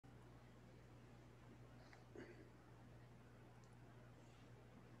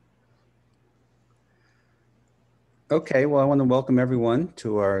Okay, well, I want to welcome everyone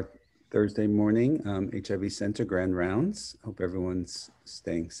to our Thursday morning HIV Center Grand Rounds. Hope everyone's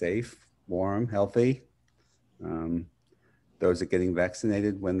staying safe, warm, healthy. Um, those are getting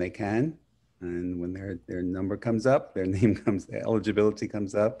vaccinated when they can, and when their number comes up, their name comes, their eligibility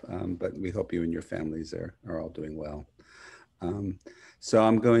comes up. But we hope you and your families are all doing well. So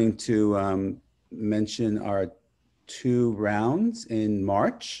I'm going to mention our 2 rounds in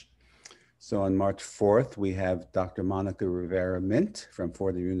March. So on March 4th, we have Dr. Monica Rivera-Mint from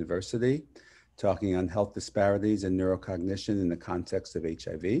Fordham University talking on health disparities and neurocognition in the context of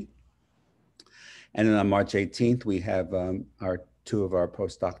HIV. And then on March 18th, we have our 2 of our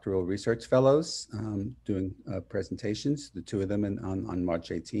postdoctoral research fellows doing presentations, the 2 of them on March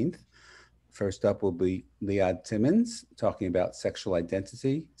 18th. First up will be Liad Timmons talking about sexual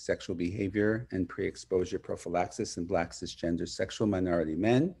identity, sexual behavior, and pre-exposure prophylaxis in Black cisgender sexual minority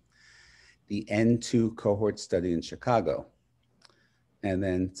men, the N2 cohort study in Chicago. And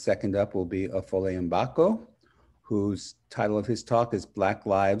then second up will be Afole Mbako, whose title of his talk is Black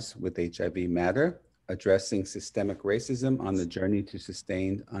Lives with HIV Matter, Addressing Systemic Racism on the Journey to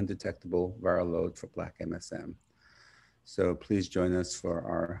Sustained Undetectable Viral Load for Black MSM. So please join us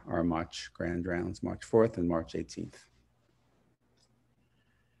for our March Grand Rounds, March 4th and March 18th.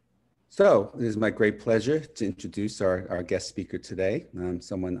 So it is my great pleasure to introduce our guest speaker today,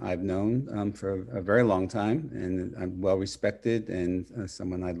 someone I've known for a very long time, and I'm well respected, and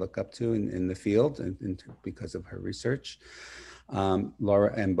someone I look up to in the field and because of her research.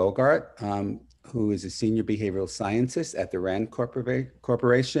 Laura M. Bogart, who is a senior behavioral scientist at the RAND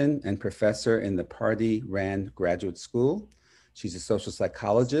Corporation and professor in the Pardee RAND Graduate School. She's a social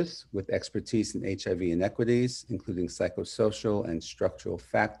psychologist with expertise in HIV inequities, including psychosocial and structural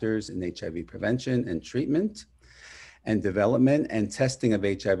factors in HIV prevention and treatment, and development and testing of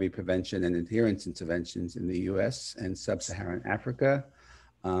HIV prevention and adherence interventions in the US and sub-Saharan Africa,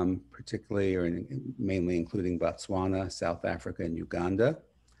 particularly or mainly including Botswana, South Africa, and Uganda.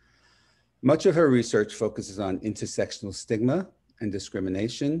 Much of her research focuses on intersectional stigma and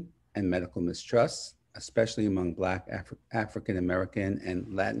discrimination and medical mistrust, especially among Black, African American, and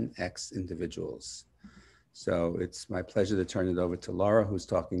Latinx individuals. So it's my pleasure to turn it over to Laura, who's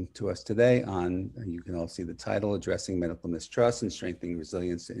talking to us today on, you can all see the title, Addressing Medical Mistrust and Strengthening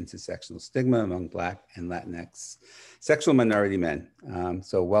Resilience to Intersectional Stigma Among Black and Latinx Sexual Minority Men.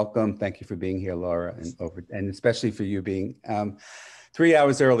 So welcome, thank you for being here, Laura, and especially for you being 3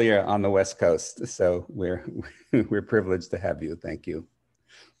 hours earlier on the West Coast. So we're privileged to have you, thank you.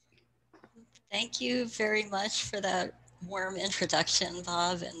 Thank you very much for that warm introduction,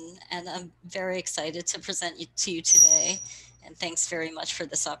 Bob, and I'm very excited to present to you today, and thanks very much for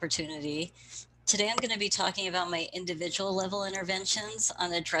this opportunity. Today I'm going to be talking about my individual level interventions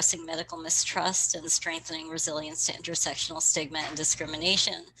on addressing medical mistrust and strengthening resilience to intersectional stigma and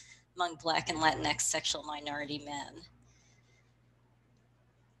discrimination among Black and Latinx sexual minority men.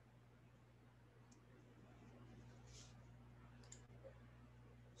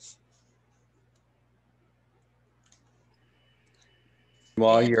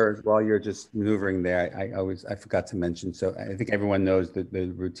 While you're just maneuvering there, I forgot to mention. So I think everyone knows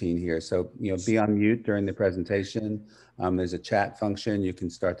the routine here. So be on mute during the presentation. There's a chat function. You can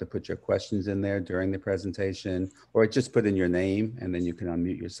start to put your questions in there during the presentation, or just put in your name, and then you can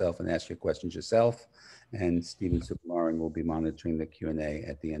unmute yourself and ask your questions yourself. And Stephen Sukumaran will be monitoring the Q&A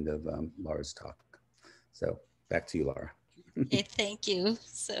at the end of Laura's talk. So back to you, Laura. Okay, thank you.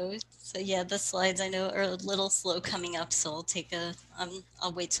 So yeah, the slides I know are a little slow coming up, so I'll take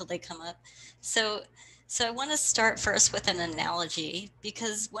I'll wait till they come up. So I want to start first with an analogy,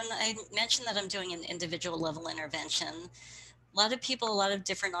 because when I mention that I'm doing an individual level intervention, a lot of people, a lot of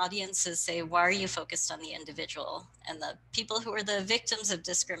different audiences say, why are you focused on the individual and the people who are the victims of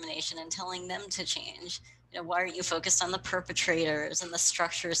discrimination and telling them to change? Why aren't you focused on the perpetrators and the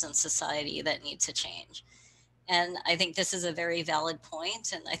structures in society that need to change? And I think this is a very valid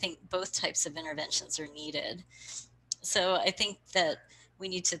point, and I think both types of interventions are needed. So I think that we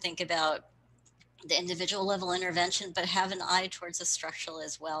need to think about the individual level intervention, but have an eye towards the structural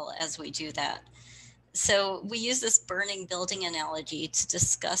as well as we do that. So we use this burning building analogy to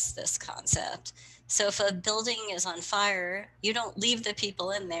discuss this concept. So if a building is on fire, you don't leave the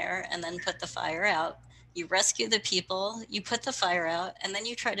people in there and then put the fire out. You rescue the people, you put the fire out, and then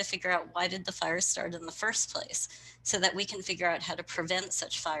you try to figure out why did the fire start in the first place, so that we can figure out how to prevent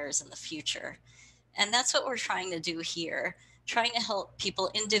such fires in the future. And that's what we're trying to do here, trying to help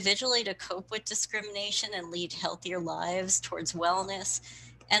people individually to cope with discrimination and lead healthier lives towards wellness,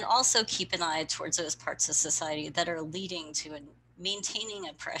 and also keep an eye towards those parts of society that are leading to and maintaining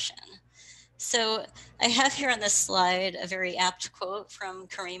oppression. So I have here on this slide a very apt quote from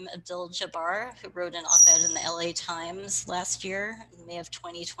Kareem Abdul-Jabbar, who wrote an op-ed in the LA Times last year, in May of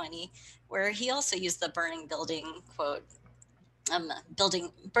 2020, where he also used the burning building quote,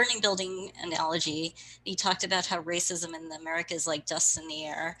 burning building analogy. He talked about how racism in America is like dust in the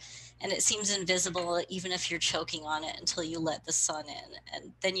air, and it seems invisible even if you're choking on it until you let the sun in,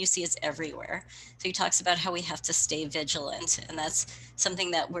 and then you see it's everywhere. So he talks about how we have to stay vigilant, and that's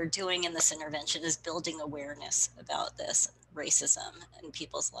something that we're doing in this intervention, is building awareness about this racism in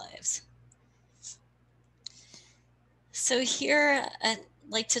people's lives. So here, I'd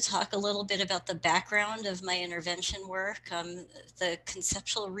like to talk a little bit about the background of my intervention work, the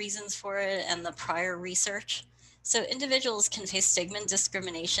conceptual reasons for it, and the prior research. So individuals can face stigma and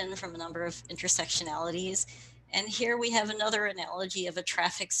discrimination from a number of intersectionalities. And here we have another analogy of a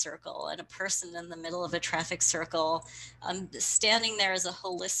traffic circle and a person in the middle of a traffic circle, standing there as a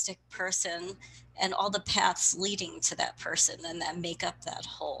holistic person, and all the paths leading to that person and that make up that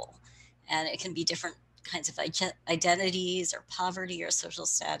whole. And it can be different kinds of identities or poverty or social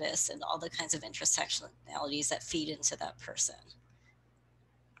status, and all the kinds of intersectionalities that feed into that person.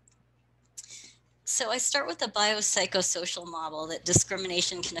 So I start with the biopsychosocial model that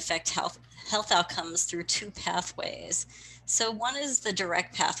discrimination can affect health outcomes through two pathways. So one is the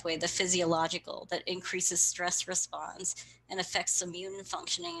direct pathway, the physiological, that increases stress response and affects immune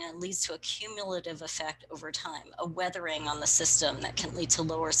functioning and leads to a cumulative effect over time, a weathering on the system that can lead to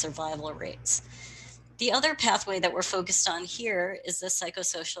lower survival rates. The other pathway that we're focused on here is the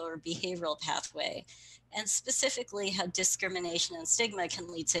psychosocial or behavioral pathway, and specifically how discrimination and stigma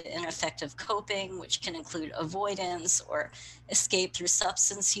can lead to ineffective coping, which can include avoidance or escape through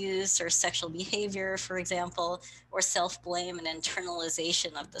substance use or sexual behavior, for example, or self-blame and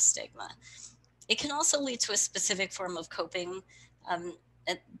internalization of the stigma. It can also lead to a specific form of coping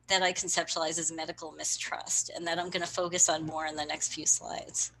that I conceptualize as medical mistrust, and that I'm going to focus on more in the next few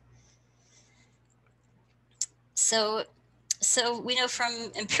slides. So we know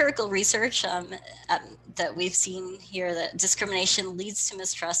from empirical research that we've seen here that discrimination leads to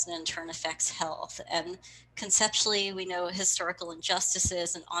mistrust and in turn affects health. And conceptually, we know historical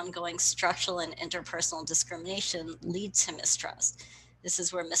injustices and ongoing structural and interpersonal discrimination lead to mistrust. This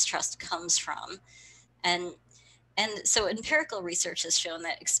is where mistrust comes from. And so empirical research has shown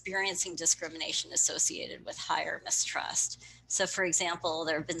that experiencing discrimination associated with higher mistrust. So for example,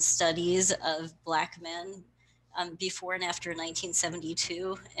 there have been studies of Black men before and after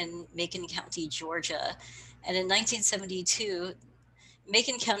 1972 in Macon County, Georgia. And in 1972,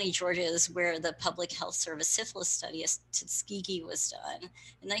 Macon County, Georgia is where the Public Health Service syphilis study at Tuskegee was done.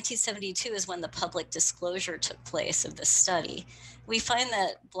 In 1972 is when the public disclosure took place of this study. We find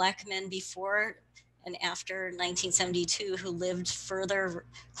that Black men before and after 1972 who lived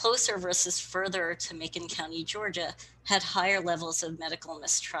closer versus further to Macon County, Georgia, had higher levels of medical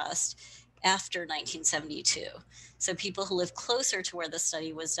mistrust after 1972. So people who lived closer to where the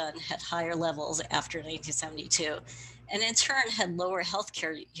study was done had higher levels after 1972, and in turn had lower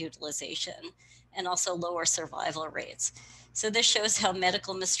healthcare utilization and also lower survival rates. So this shows how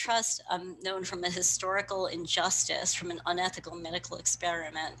medical mistrust, known from a historical injustice, from an unethical medical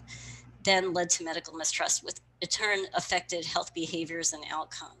experiment, then led to medical mistrust, which in turn affected health behaviors and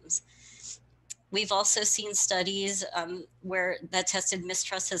outcomes. We've also seen studies where that tested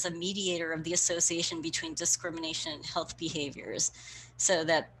mistrust as a mediator of the association between discrimination and health behaviors. So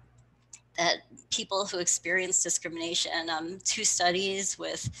that people who experience discrimination, two studies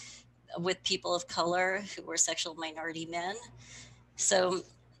with people of color who were sexual minority men. So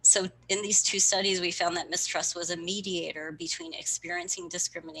in these two studies, we found that mistrust was a mediator between experiencing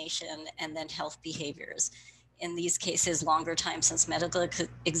discrimination and then health behaviors. In these cases, longer time since medical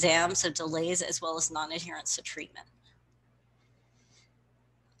exams, so delays, as well as non-adherence to treatment.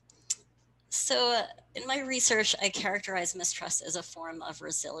 So in my research, I characterize mistrust as a form of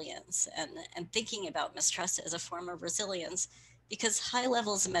resilience, and thinking about mistrust as a form of resilience because high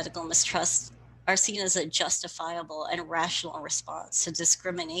levels of medical mistrust are seen as a justifiable and rational response to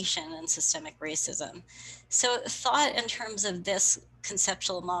discrimination and systemic racism. So thought in terms of this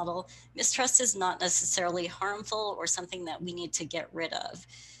conceptual model, mistrust is not necessarily harmful or something that we need to get rid of,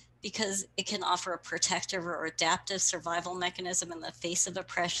 because it can offer a protective or adaptive survival mechanism in the face of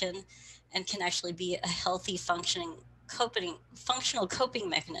oppression, and can actually be a healthy functional coping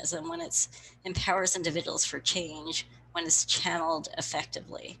mechanism when it empowers individuals for change, when it's channeled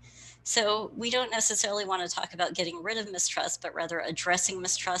effectively. So we don't necessarily want to talk about getting rid of mistrust, but rather addressing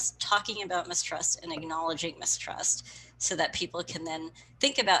mistrust, talking about mistrust, and acknowledging mistrust, so that people can then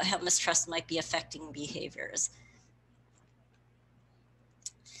think about how mistrust might be affecting behaviors.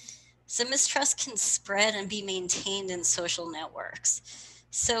 So mistrust can spread and be maintained in social networks.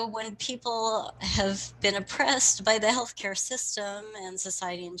 So when people have been oppressed by the healthcare system and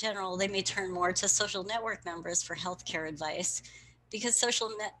society in general, they may turn more to social network members for healthcare advice because social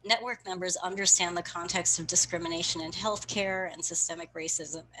network members understand the context of discrimination in healthcare and systemic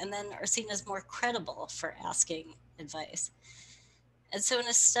racism, and then are seen as more credible for asking advice. And so in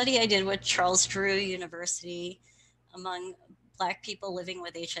a study I did with Charles Drew University among Black people living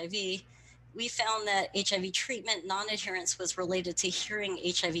with HIV, we found that HIV treatment non-adherence was related to hearing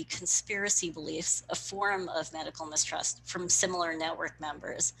HIV conspiracy beliefs, a form of medical mistrust, from similar network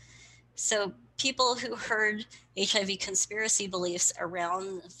members. So people who heard HIV conspiracy beliefs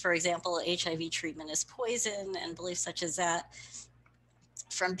around, for example, HIV treatment is poison and beliefs such as that,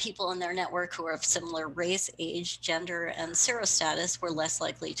 from people in their network who are of similar race, age, gender, and serostatus were less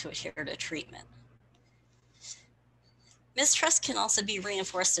likely to adhere to treatment. Mistrust can also be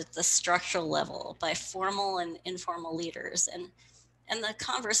reinforced at the structural level by formal and informal leaders. And the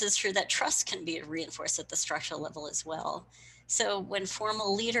converse is true, that trust can be reinforced at the structural level as well. So when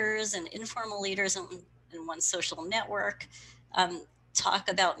formal leaders and informal leaders in one social network talk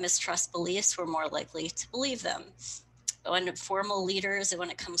about mistrust beliefs, we're more likely to believe them. When formal leaders, when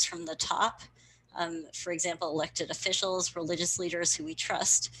it comes from the top, for example, elected officials, religious leaders who we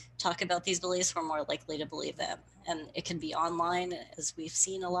trust, talk about these beliefs, we're more likely to believe them. And it can be online, as we've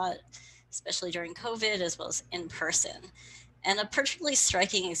seen a lot, especially during COVID, as well as in person. And a particularly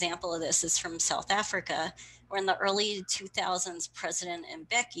striking example of this is from South Africa, where in the early 2000s, President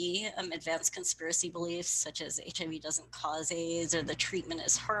Mbeki advanced conspiracy beliefs such as HIV doesn't cause AIDS, or the treatment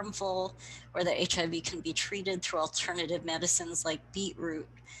is harmful, or that HIV can be treated through alternative medicines like beetroot.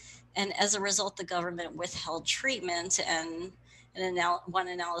 And as a result, the government withheld treatment, and one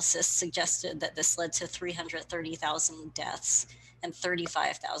analysis suggested that this led to 330,000 deaths and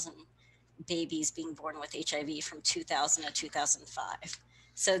 35,000 babies being born with HIV from 2000 to 2005.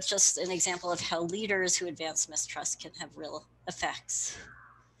 So it's just an example of how leaders who advance mistrust can have real effects.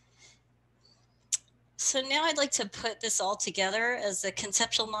 So now I'd like to put this all together as a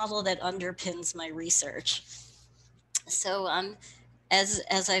conceptual model that underpins my research. So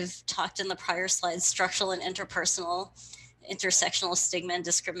as I've talked in the prior slides, structural and interpersonal intersectional stigma and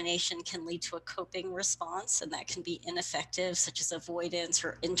discrimination can lead to a coping response, and that can be ineffective, such as avoidance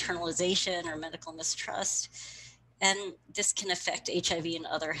or internalization or medical mistrust. And this can affect HIV and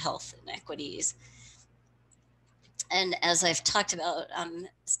other health inequities. And as I've talked about,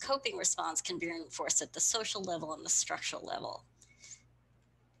 this coping response can be reinforced at the social level and the structural level.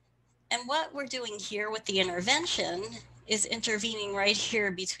 And what we're doing here with the intervention is intervening right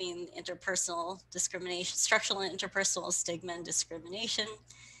here between interpersonal discrimination, structural and interpersonal stigma and discrimination,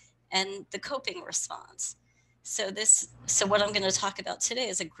 and the coping response. So what I'm going to talk about today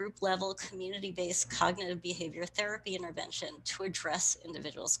is a group level, community-based cognitive behavior therapy intervention to address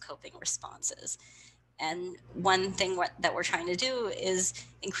individuals' coping responses. And one thing that we're trying to do is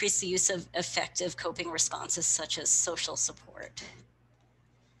increase the use of effective coping responses such as social support.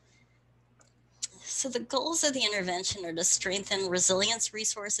 So the goals of the intervention are to strengthen resilience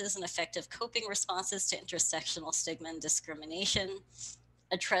resources and effective coping responses to intersectional stigma and discrimination,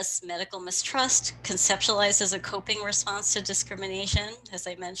 address medical mistrust, conceptualized as a coping response to discrimination, as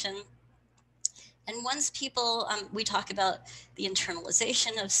I mentioned. And once people, we talk about the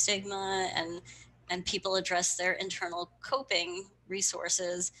internalization of stigma and people address their internal coping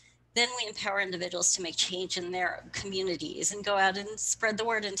resources, then we empower individuals to make change in their communities and go out and spread the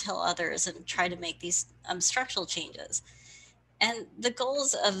word and tell others and try to make these structural changes. And the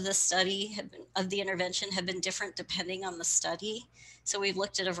goals of the study of the intervention have been different depending on the study. So we've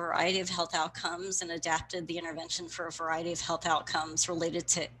looked at a variety of health outcomes and adapted the intervention for a variety of health outcomes related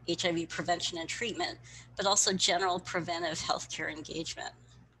to HIV prevention and treatment, but also general preventive healthcare engagement.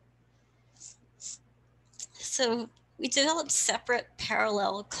 So we developed separate,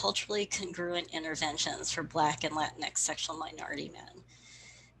 parallel, culturally congruent interventions for Black and Latinx sexual minority men.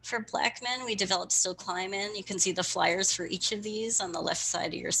 For Black men, we developed Still Climbin'. You can see the flyers for each of these on the left side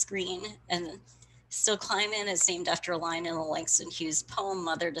of your screen. And Still Climbin' is named after a line in a Langston Hughes poem,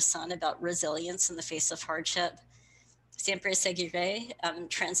 Mother to Son, about resilience in the face of hardship. Siempre Seguiré,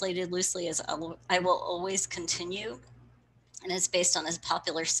 translated loosely as I Will Always Continue, and it's based on a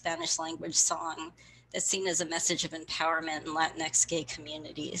popular Spanish language song that's seen as a message of empowerment in Latinx gay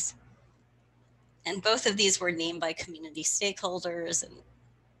communities. And both of these were named by community stakeholders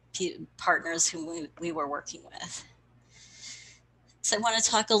and partners whom we were working with. So I want to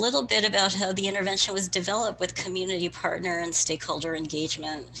talk a little bit about how the intervention was developed with community partner and stakeholder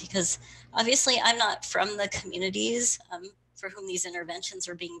engagement, because obviously I'm not from the communities. for whom these interventions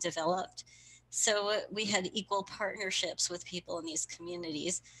are being developed. So we had equal partnerships with people in these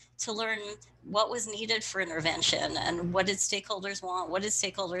communities to learn what was needed for intervention and what did stakeholders want, what did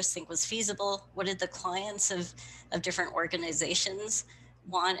stakeholders think was feasible, what did the clients of different organizations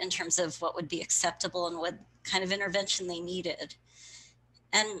want in terms of what would be acceptable and what kind of intervention they needed.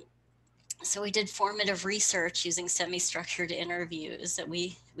 And so we did formative research using semi-structured interviews that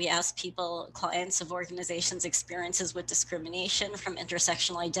we asked people, clients of organizations, experiences with discrimination from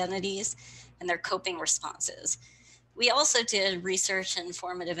intersectional identities and their coping responses. We also did research and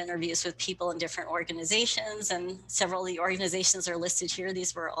formative interviews with people in different organizations, and several of the organizations are listed here.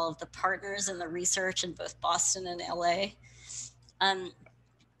 These were all of the partners in the research in both Boston and LA.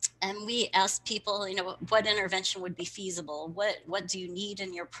 And we asked people, what intervention would be feasible? What do you need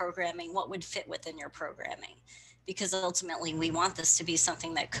in your programming? What would fit within your programming? Because ultimately we want this to be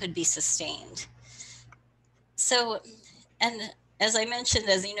something that could be sustained. So, and as I mentioned,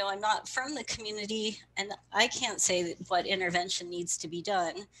 as you know, I'm not from the community and I can't say what intervention needs to be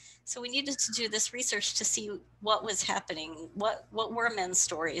done. So we needed to do this research to see what was happening, what were men's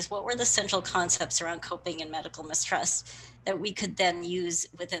stories, what were the central concepts around coping and medical mistrust that we could then use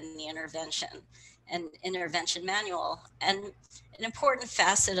within the intervention and intervention manual. And an important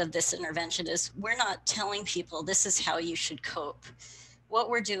facet of this intervention is we're not telling people this is how you should cope. What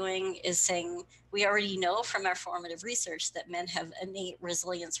we're doing is saying we already know from our formative research that men have innate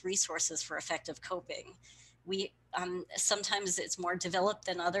resilience resources for effective coping. We sometimes it's more developed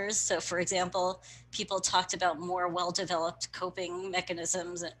than others. So for example, people talked about more well-developed coping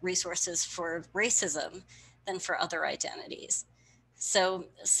mechanisms and resources for racism than for other identities. So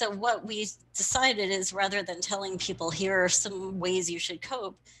what we decided is rather than telling people here are some ways you should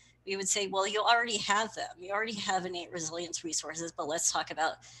cope, we would say, well, you already have them. You already have innate resilience resources, but let's talk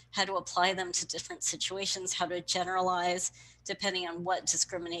about how to apply them to different situations, how to generalize depending on what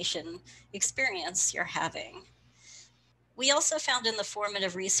discrimination experience you're having. We also found in the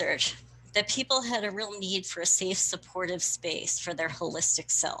formative research that people had a real need for a safe, supportive space for their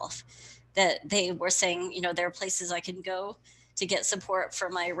holistic self, that they were saying, there are places I can go to get support for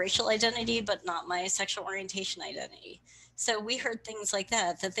my racial identity, but not my sexual orientation identity. So we heard things like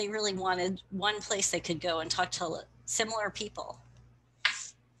that they really wanted one place they could go and talk to similar people.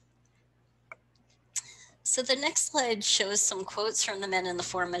 So the next slide shows some quotes from the men in the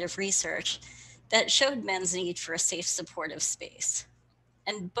formative research that showed men's need for a safe, supportive space.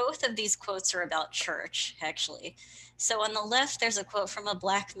 And both of these quotes are about church, actually. So on the left, there's a quote from a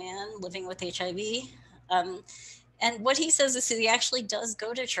Black man living with HIV. And what he says is he actually does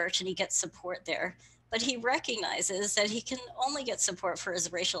go to church and he gets support there, but he recognizes that he can only get support for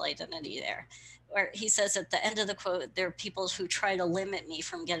his racial identity there. Or he says at the end of the quote, there are people who try to limit me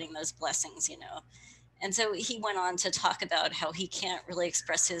from getting those blessings, And so he went on to talk about how he can't really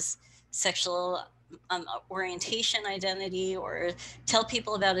express his sexual orientation identity or tell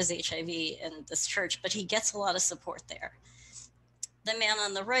people about his HIV in this church, but he gets a lot of support there. The man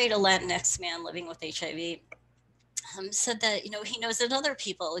on the right, a Latinx man living with HIV, said that he knows that other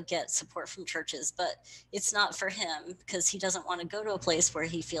people get support from churches, but it's not for him because he doesn't want to go to a place where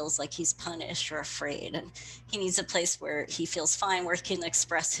he feels like he's punished or afraid, and he needs a place where he feels fine, where he can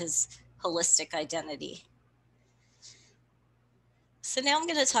express his holistic identity. So now I'm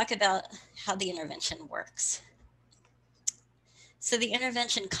going to talk about how the intervention works. So the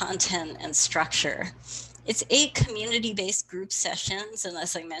intervention content and structure. It's 8 community-based group sessions, and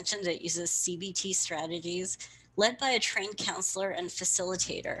as I mentioned, it uses CBT strategies led by a trained counselor and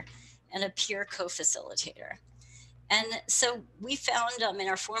facilitator and a peer co-facilitator. And so we found in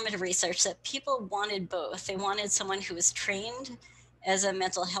our formative research that people wanted both. They wanted someone who was trained as a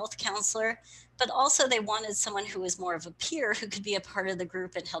mental health counselor, but also they wanted someone who was more of a peer who could be a part of the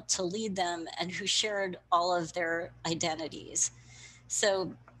group and help to lead them and who shared all of their identities.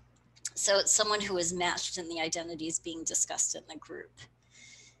 So it's someone who is matched in the identities being discussed in the group.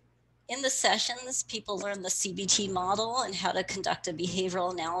 In the sessions, people learn the CBT model and how to conduct a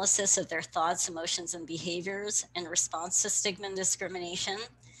behavioral analysis of their thoughts, emotions, and behaviors in response to stigma and discrimination.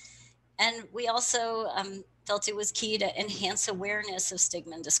 And we also felt it was key to enhance awareness of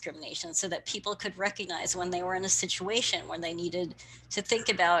stigma and discrimination so that people could recognize when they were in a situation when they needed to think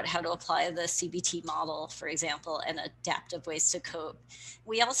about how to apply the CBT model, for example, and adaptive ways to cope.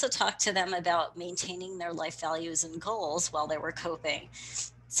 We also talked to them about maintaining their life values and goals while they were coping.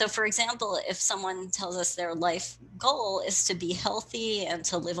 So for example, if someone tells us their life goal is to be healthy and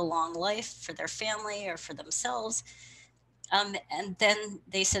to live a long life for their family or for themselves, and then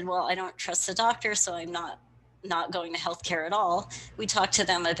they said, well, I don't trust the doctor, so I'm not going to healthcare at all. We talked to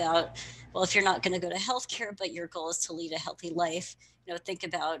them about well, if you're not going to go to healthcare, but your goal is to lead a healthy life, think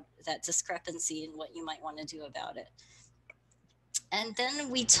about that discrepancy and what you might want to do about it. And then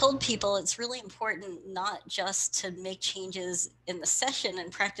we told people it's really important not just to make changes in the session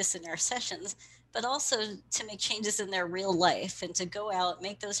and practice in our sessions, but also to make changes in their real life and to go out,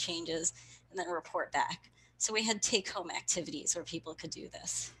 make those changes, and then report back. So we had take-home activities where people could do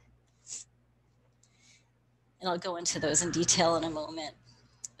this. And I'll go into those in detail in a moment.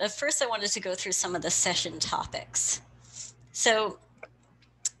 But first, I wanted to go through some of the session topics. So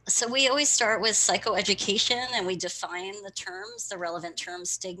we always start with psychoeducation, and we define the terms, the relevant terms: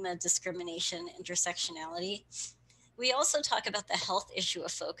 stigma, discrimination, intersectionality. We also talk about the health issue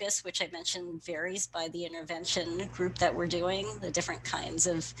of focus, which I mentioned varies by the intervention group that we're doing, the different kinds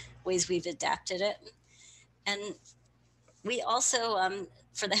of ways we've adapted it. And we also,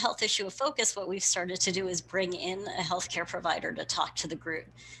 for the health issue of focus, what we've started to do is bring in a healthcare provider to talk to the group.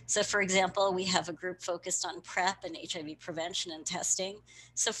 So for example, we have a group focused on PrEP and HIV prevention and testing.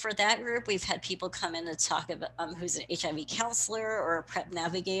 So for that group, we've had people come in to talk about who's an HIV counselor or a PrEP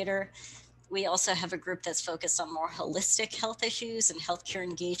navigator. We also have a group that's focused on more holistic health issues and healthcare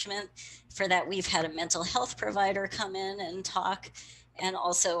engagement. For that, we've had a mental health provider come in and talk, and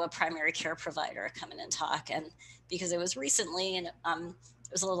also a primary care provider come in and talk. And because it was recently, and there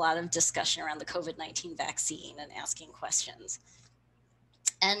was a lot of discussion around the COVID-19 vaccine and asking questions.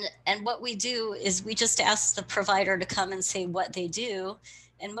 And what we do is we just ask the provider to come and say what they do,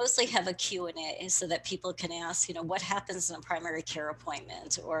 and mostly have a Q&A so that people can ask, what happens in a primary care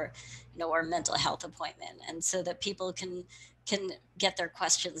appointment, or, or mental health appointment. And so that people can get their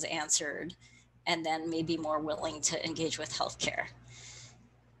questions answered and then may be more willing to engage with healthcare.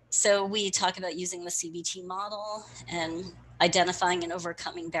 So we talk about using the CBT model and identifying and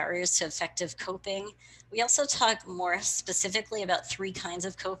overcoming barriers to effective coping. We also talk more specifically about 3 kinds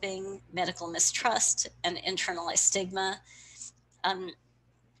of coping: medical mistrust and internalized stigma.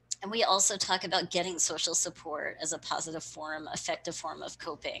 And we also talk about getting social support as a positive form, effective form of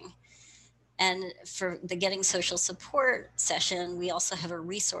coping. And for the getting social support session, we also have a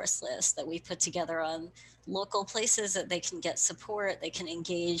resource list that we put together on local places that they can get support. They can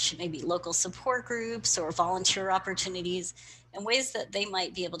engage maybe local support groups or volunteer opportunities, and ways that they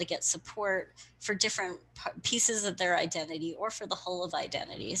might be able to get support for different pieces of their identity or for the whole of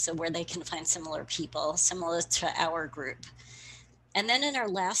identity. So where they can find similar people, similar to our group. And then in our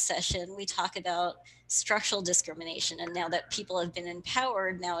last session, we talk about structural discrimination. And now that people have been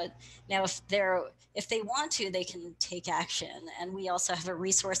empowered, now if they want to, they can take action. And we also have a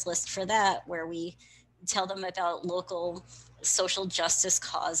resource list for that, where we tell them about local social justice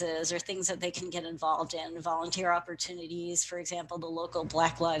causes or things that they can get involved in, volunteer opportunities, for example, the local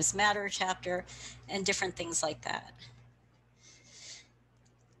Black Lives Matter chapter, and different things like that.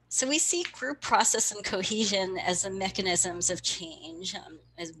 So we see group process and cohesion as the mechanisms of change,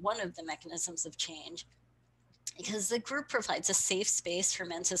 as one of the mechanisms of change, because the group provides a safe space for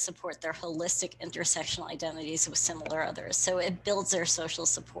men to support their holistic intersectional identities with similar others. So it builds their social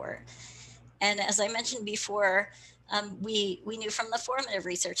support. And as I mentioned before, we knew from the formative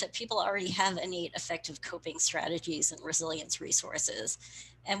research that people already have innate effective coping strategies and resilience resources.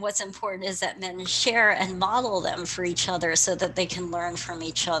 And what's important is that men share and model them for each other so that they can learn from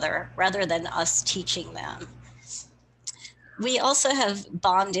each other rather than us teaching them. We also have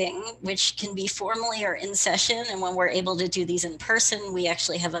bonding, which can be formally or in session. And when we're able to do these in person, we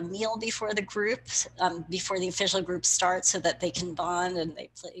actually have a meal before the group, before the official group starts, so that they can bond and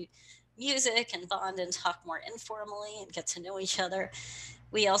they play music and bond and talk more informally and get to know each other.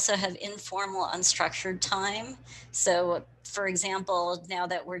 We also have informal, unstructured time. So for example, now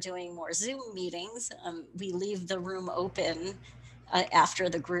that we're doing more Zoom meetings, we leave the room open after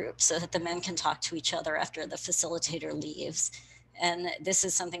the group so that the men can talk to each other after the facilitator leaves. And this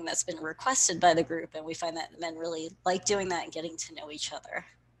is something that's been requested by the group, and we find that men really like doing that and getting to know each other.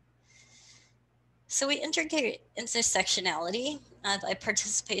 So we integrate intersectionality by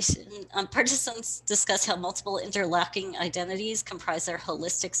participation. Participants discuss how multiple interlocking identities comprise their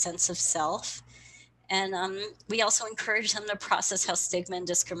holistic sense of self. And we also encourage them to process how stigma and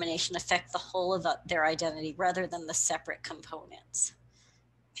discrimination affect the whole of their identity rather than the separate components.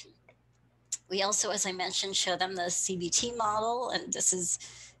 We also, as I mentioned, show them the CBT model, and this is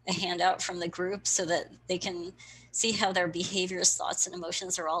a handout from the group so that they can see how their behaviors, thoughts, and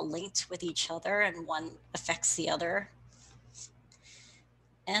emotions are all linked with each other and one affects the other.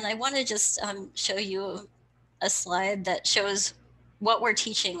 And I want to just show you a slide that shows what we're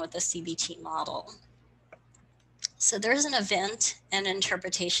teaching with the CBT model. So there's an event and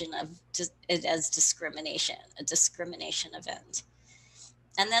interpretation of it as discrimination, a discrimination event.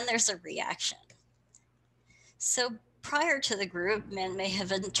 And then there's a reaction. So prior to the group, men may have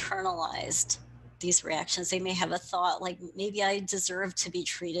internalized these reactions. They may have a thought like, maybe I deserve to be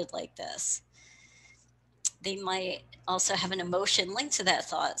treated like this. They might also have an emotion linked to that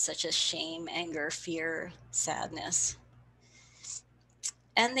thought, such as shame, anger, fear, sadness.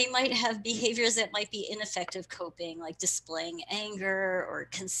 And they might have behaviors that might be ineffective coping, like displaying anger or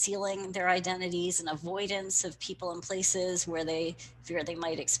concealing their identities and avoidance of people and places where they fear they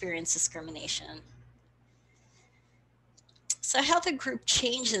might experience discrimination. So, how the group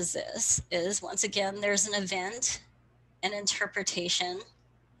changes this is, once again, there's an event, an interpretation,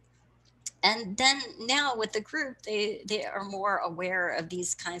 and then now with the group, they are more aware of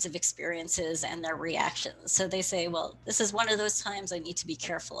these kinds of experiences and their reactions. So they say, well, this is one of those times I need to be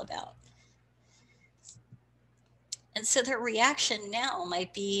careful about. And so their reaction now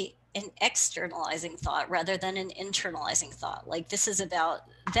might be an externalizing thought rather than an internalizing thought. Like, this is about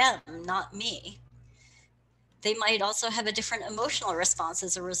them, not me. They might also have a different emotional response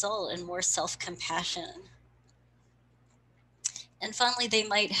as a result and more self compassion. And finally, they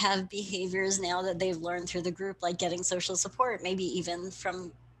might have behaviors now that they've learned through the group, like getting social support, maybe even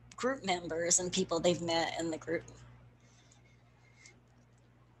from group members and people they've met in the group.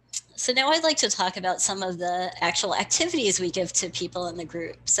 So now I'd like to talk about some of the actual activities we give to people in the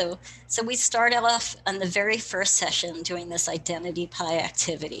group. So we start off on the very first session doing this identity pie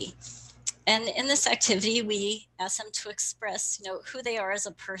activity. And in this activity, we ask them to express, who they are as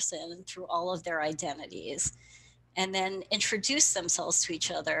a person through all of their identities, and then introduce themselves to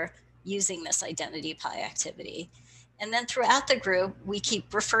each other using this identity pie activity. And then throughout the group, we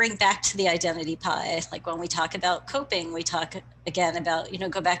keep referring back to the identity pie. Like when we talk about coping, we talk again about,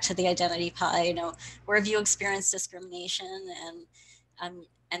 go back to the identity pie, where have you experienced discrimination,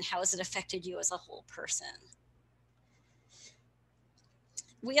 and how has it affected you as a whole person?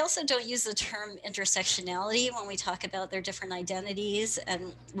 We also don't use the term intersectionality when we talk about their different identities.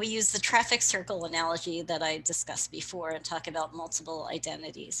 And we use the traffic circle analogy that I discussed before and talk about multiple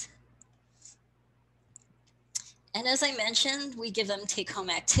identities. And as I mentioned, we give them take-home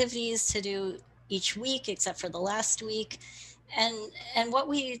activities to do each week, except for the last week. And what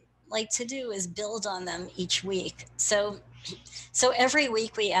we like to do is build on them each week. So every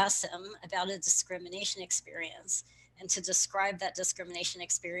week we ask them about a discrimination experience and to describe that discrimination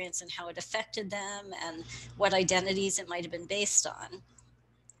experience and how it affected them and what identities it might have been based on.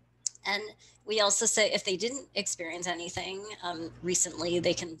 And we also say if they didn't experience anything recently,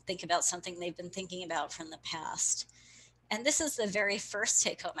 they can think about something they've been thinking about from the past. And this is the very first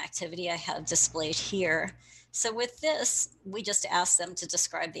take-home activity I have displayed here. So with this, we just ask them to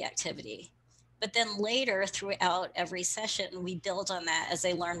describe the activity. But then later, throughout every session, we build on that. As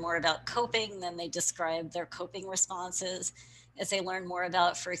they learn more about coping, then they describe their coping responses. As they learn more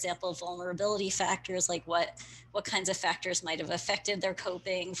about, for example, vulnerability factors, like what kinds of factors might have affected their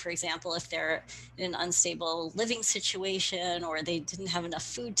coping. For example, if they're in an unstable living situation, or they didn't have enough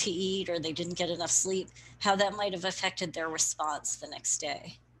food to eat, or they didn't get enough sleep, how that might have affected their response the next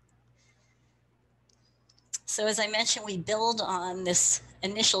day. So as I mentioned, we build on this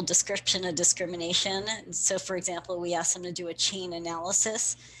initial description of discrimination. So for example, we ask them to do a chain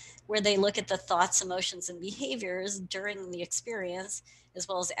analysis where they look at the thoughts, emotions, and behaviors during the experience as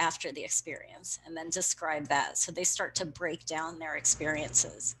well as after the experience, and then describe that. So they start to break down their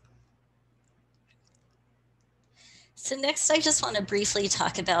experiences. So next, I just want to briefly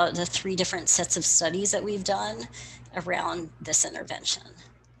talk about the 3 different sets of studies that we've done around this intervention.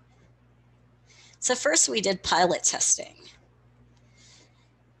 So first, we did pilot testing.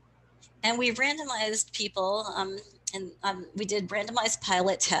 And we randomized people, we did randomized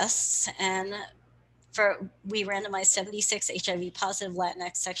pilot tests, and we randomized 76 HIV positive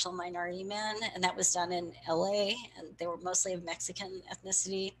Latinx sexual minority men, and that was done in LA, and they were mostly of Mexican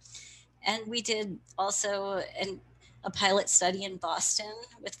ethnicity. And we did also a pilot study in Boston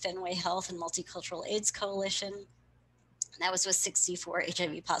with Fenway Health and Multicultural AIDS Coalition. That was with 64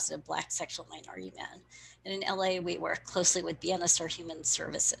 HIV positive Black sexual minority men. And in LA, we worked closely with BNSR Human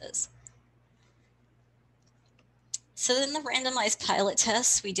Services. So in the randomized pilot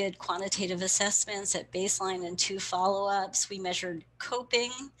tests, we did quantitative assessments at baseline and 2 follow-ups. We measured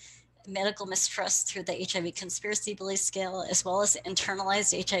coping, medical mistrust through the HIV conspiracy belief scale, as well as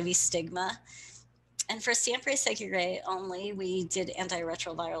internalized HIV stigma. And for Siempre Seguiré only, we did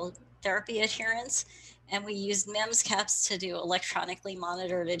antiretroviral therapy adherence, and we used MEMS caps to do electronically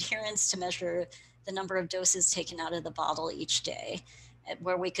monitored adherence to measure the number of doses taken out of the bottle each day,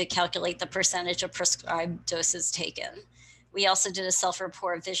 where we could calculate the percentage of prescribed doses taken. We also did a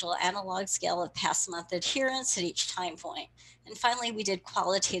self-report visual analog scale of past month adherence at each time point. And finally, we did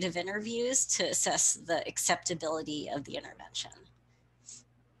qualitative interviews to assess the acceptability of the intervention.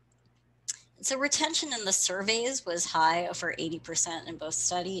 So retention in the surveys was high, over 80% in both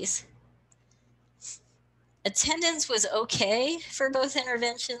studies. Attendance was okay for both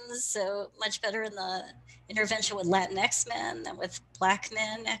interventions, so much better in the intervention with Latinx men than with Black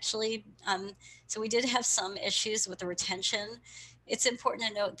men, actually. So we did have some issues with the retention. It's important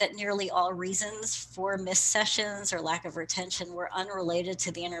to note that nearly all reasons for missed sessions or lack of retention were unrelated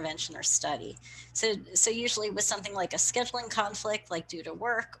to the intervention or study. So usually with something like a scheduling conflict, like due to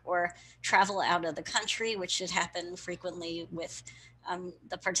work or travel out of the country, which should happen frequently with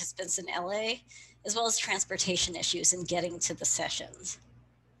the participants in LA, as well as transportation issues in getting to the sessions.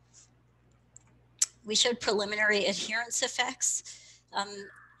 We showed preliminary adherence effects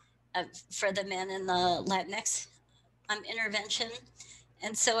for the men in the Latinx intervention.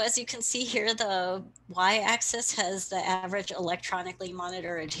 And so as you can see here, the y-axis has the average electronically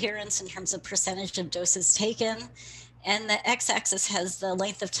monitored adherence in terms of percentage of doses taken. And the x-axis has the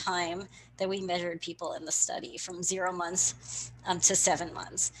length of time that we measured people in the study, from 0 months to 7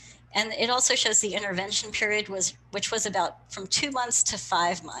 months. And it also shows the intervention period, which was about from 2 months to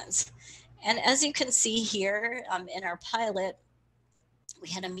 5 months. And as you can see here in our pilot, we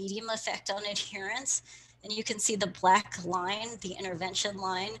had a medium effect on adherence. And you can see the black line, the intervention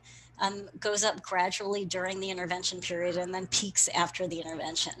line, goes up gradually during the intervention period and then peaks after the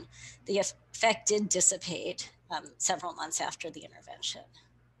intervention. The effect did dissipate several months after the intervention.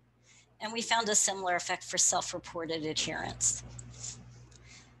 And we found a similar effect for self-reported adherence.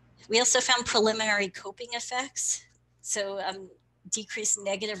 We also found preliminary coping effects. So decreased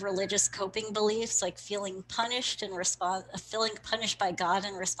negative religious coping beliefs, like feeling punished by God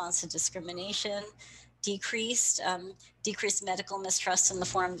in response to discrimination, decreased medical mistrust in the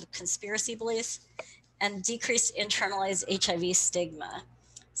form of conspiracy beliefs, and decreased internalized HIV stigma.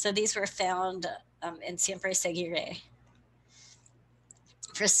 So these were found in Siempre Seguiré.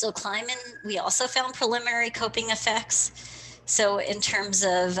 For psilocybin, we also found preliminary coping effects. So in terms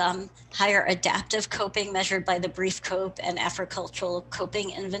of higher adaptive coping measured by the brief cope and Afrocultural coping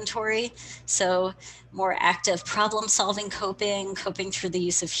inventory. So more active problem solving coping through the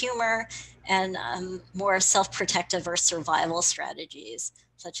use of humor, and more self-protective or survival strategies,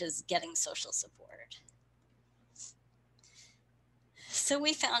 such as getting social support. So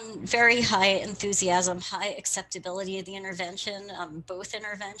we found very high enthusiasm, high acceptability of the intervention, both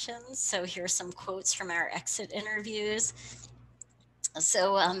interventions. So here's some quotes from our exit interviews.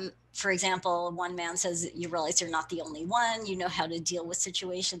 So for example, one man says, "You realize you're not the only one. You know how to deal with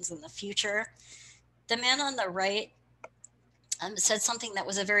situations in the future." The man on the right said something that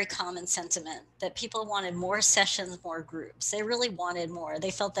was a very common sentiment, that people wanted more sessions, more groups. They really wanted more.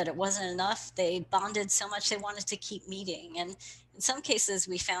 They felt that it wasn't enough. They bonded so much they wanted to keep meeting. And in some cases,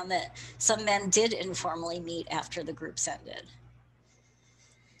 we found that some men did informally meet after the groups ended.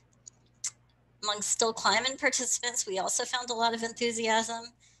 Among still climbing participants, we also found a lot of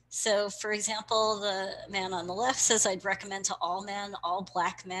enthusiasm. So for example, the man on the left says, "I'd recommend to all men, all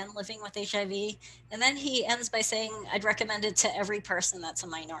Black men living with HIV." And then he ends by saying, "I'd recommend it to every person that's a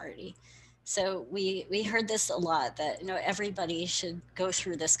minority." So we heard this a lot, that everybody should go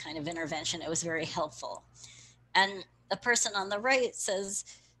through this kind of intervention. It was very helpful. And the person on the right says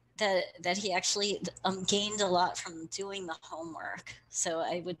that he actually gained a lot from doing the homework. So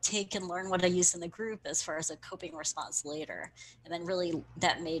I would take and learn what I used in the group as far as a coping response later. And then really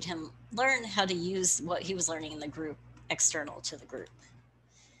that made him learn how to use what he was learning in the group external to the group.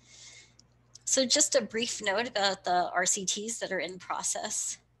 So just a brief note about the RCTs that are in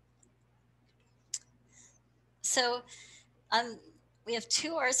process. So we have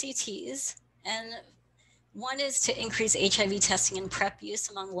 2 RCTs, and one is to increase HIV testing and PrEP use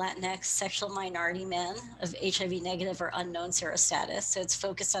among Latinx sexual minority men of HIV negative or unknown serostatus. So it's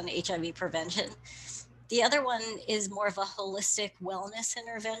focused on HIV prevention. The other one is more of a holistic wellness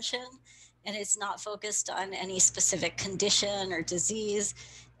intervention, and it's not focused on any specific condition or disease.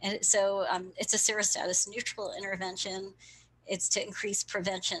 And so it's a serostatus neutral intervention. It's to increase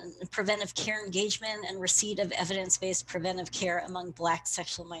preventive care engagement and receipt of evidence-based preventive care among Black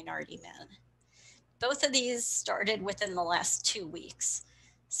sexual minority men. Both of these started within the last 2 weeks.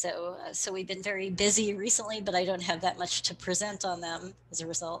 So we've been very busy recently, but I don't have that much to present on them as a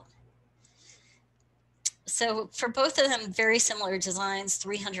result. So for both of them, very similar designs,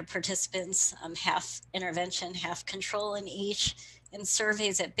 300 participants, half intervention, half control in each, and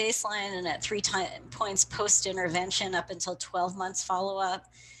surveys at baseline and at 3 time points post-intervention up until 12 months follow-up.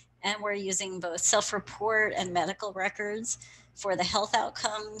 And we're using both self-report and medical records for the health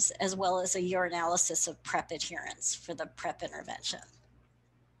outcomes, as well as a urinalysis of PrEP adherence for the PrEP intervention.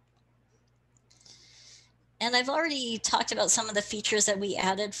 And I've already talked about some of the features that we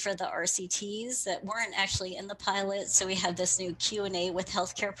added for the RCTs that weren't actually in the pilot. So we have this new Q&A with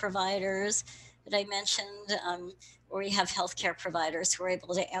healthcare providers that I mentioned, where we have healthcare providers who are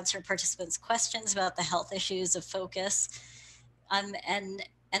able to answer participants' questions about the health issues of focus.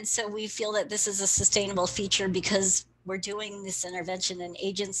 And so we feel that this is a sustainable feature because we're doing this intervention in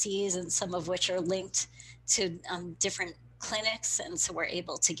agencies, and some of which are linked to different clinics, and so we're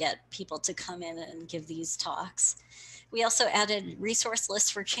able to get people to come in and give these talks. We also added resource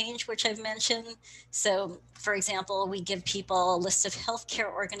lists for change, which I've mentioned. So, for example, we give people a list of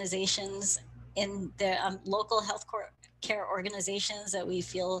healthcare organizations in the local care organizations that we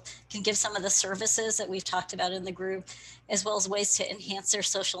feel can give some of the services that we've talked about in the group, as well as ways to enhance their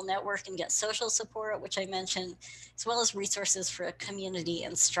social network and get social support, which I mentioned, as well as resources for a community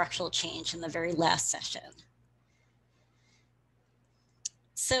and structural change in the very last session.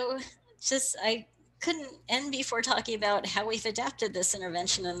 So I couldn't end before talking about how we've adapted this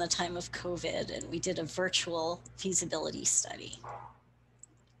intervention in the time of COVID, and we did a virtual feasibility study.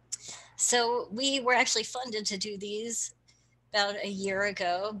 So we were actually funded to do these about a year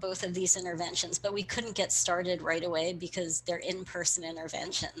ago, both of these interventions, but we couldn't get started right away because they're in-person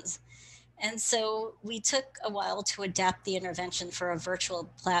interventions. And so we took a while to adapt the intervention for a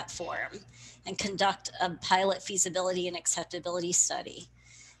virtual platform and conduct a pilot feasibility and acceptability study.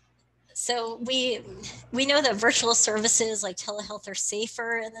 So we know that virtual services like telehealth are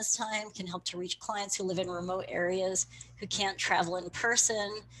safer in this time, can help to reach clients who live in remote areas, who can't travel in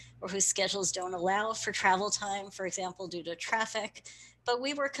person, or whose schedules don't allow for travel time, for example, due to traffic. But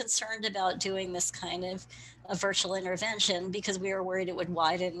we were concerned about doing this kind of a virtual intervention because we were worried it would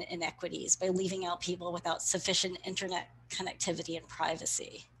widen inequities by leaving out people without sufficient internet connectivity and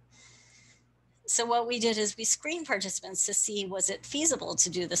privacy. So what we did is we screened participants to see, was it feasible to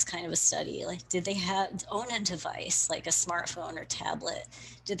do this kind of a study? Like, did they own a device like a smartphone or tablet?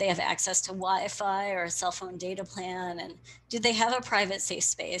 Did they have access to Wi-Fi or a cell phone data plan? And did they have a private safe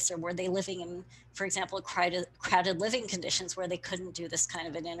space, or were they living in, for example, crowded living conditions where they couldn't do this kind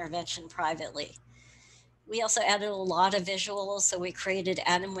of an intervention privately? We also added a lot of visuals. So we created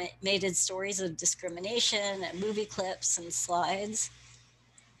animated stories of discrimination and movie clips and slides.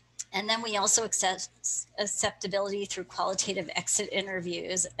 And then we also assess acceptability through qualitative exit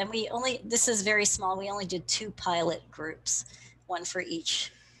interviews. And this is very small, we only did 2 pilot groups, one for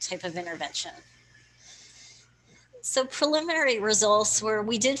each type of intervention. So preliminary results were,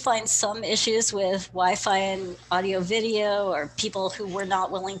 we did find some issues with Wi-Fi and audio video, or people who were not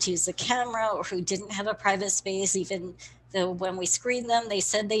willing to use the camera, or who didn't have a private space, even though when we screened them, they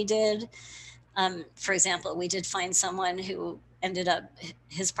said they did. For example, we did find someone who ended up,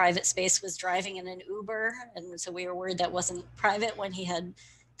 his private space was driving in an Uber. And so we were worried that wasn't private when he had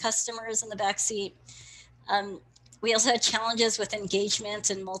customers in the back seat. We also had challenges with engagement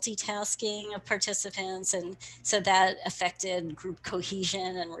and multitasking of participants. And so that affected group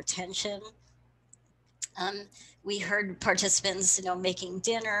cohesion and retention. We heard participants, making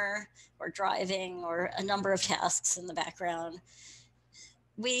dinner or driving or a number of tasks in the background.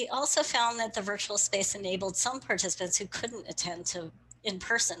 We also found that the virtual space enabled some participants who couldn't attend in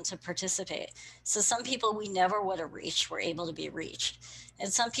person to participate. So some people we never would have reached were able to be reached.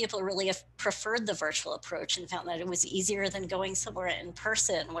 And some people really have preferred the virtual approach and found that it was easier than going somewhere in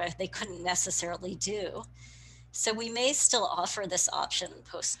person where they couldn't necessarily do. So we may still offer this option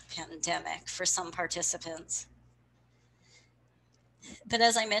post-pandemic for some participants. But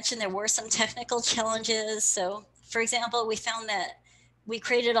as I mentioned, there were some technical challenges. So for example, we found that we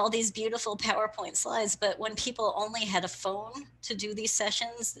created all these beautiful PowerPoint slides, but when people only had a phone to do these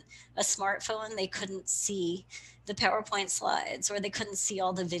sessions, a smartphone, they couldn't see the PowerPoint slides, or they couldn't see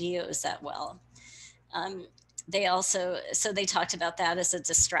all the videos that well. So they talked about that as a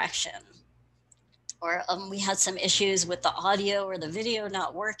distraction. Or we had some issues with the audio or the video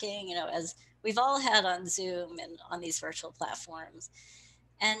not working, as we've all had on Zoom and on these virtual platforms.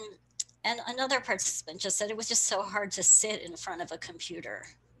 And another participant just said it was just so hard to sit in front of a computer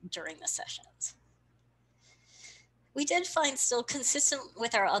during the sessions. We did find, still consistent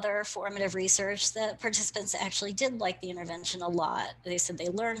with our other formative research, that participants actually did like the intervention a lot. They said they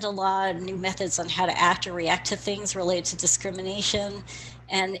learned a lot, new methods on how to act or react to things related to discrimination,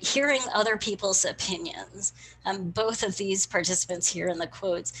 and hearing other people's opinions. Both of these participants here in the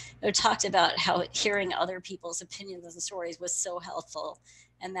quotes talked about how hearing other people's opinions and stories was so helpful.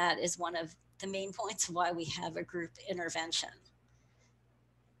 And that is one of the main points of why we have a group intervention.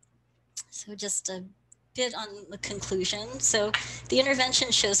 So just a bit on the conclusion. So the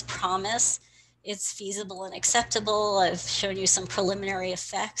intervention shows promise. It's feasible and acceptable. I've shown you some preliminary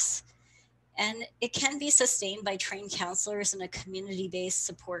effects. And it can be sustained by trained counselors in a community-based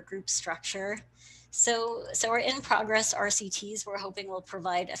support group structure. So our in-progress RCTs, we're hoping will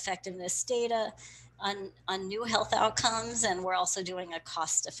provide effectiveness data on new health outcomes, and we're also doing a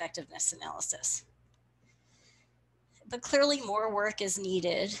cost effectiveness analysis. But clearly more work is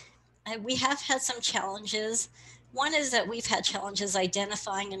needed. We have had some challenges. One is that we've had challenges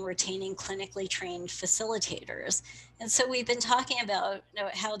identifying and retaining clinically trained facilitators. And so we've been talking about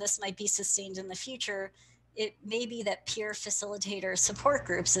how this might be sustained in the future. It may be that peer facilitator support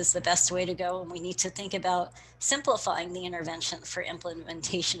groups is the best way to go, and we need to think about simplifying the intervention for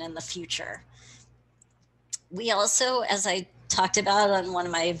implementation in the future. We also, as I talked about on one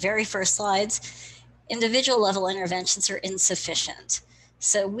of my very first slides, individual level interventions are insufficient.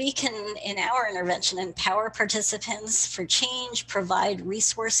 So we can, in our intervention, empower participants for change, provide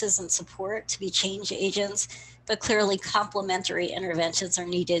resources and support to be change agents, but clearly complementary interventions are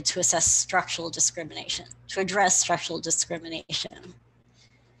needed to assess structural discrimination, to address structural discrimination.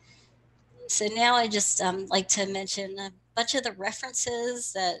 So now I just like to mention a bunch of the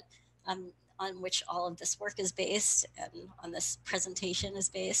references that on which all of this work is based and on this presentation is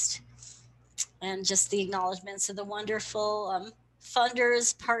based. And just the acknowledgments of the wonderful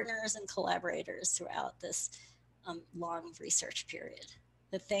funders, partners, and collaborators throughout this long research period.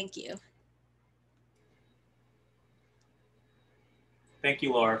 But thank you. Thank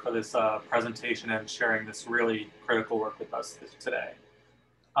you, Laura, for this presentation and sharing this really critical work with us today.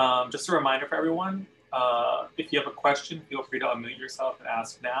 Just a reminder for everyone, if you have a question, feel free to unmute yourself and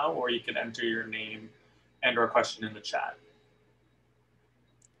ask now, or you can enter your name and or question in the chat.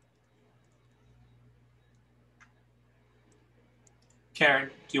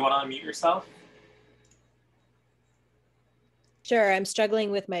 Karen, do you want to unmute yourself? Sure, I'm struggling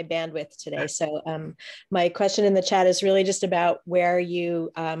with my bandwidth today. So my question in the chat is really just about where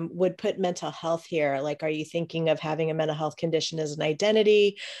you would put mental health here. Like, are you thinking of having a mental health condition as an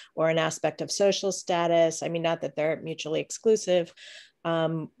identity or an aspect of social status? I mean, not that they're mutually exclusive.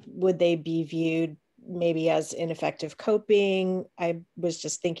 Would they be viewed maybe as ineffective coping? I was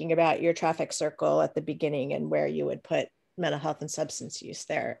just thinking about your traffic circle at the beginning and where you would put mental health and substance use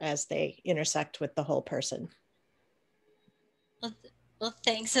there as they intersect with the whole person. Well,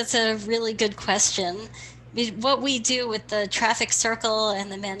 thanks. That's a really good question. What we do with the traffic circle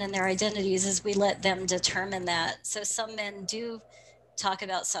and the men and their identities is we let them determine that. So some men do talk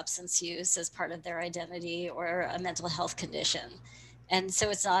about substance use as part of their identity or a mental health condition. And so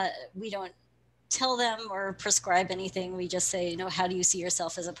it's not, we don't tell them or prescribe anything. We just say, how do you see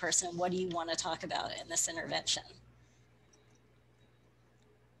yourself as a person? What do you want to talk about in this intervention?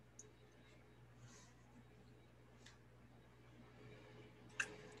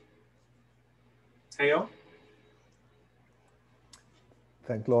 Teo?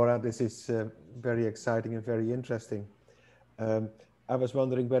 Thank Laura. This is very exciting and very interesting. I was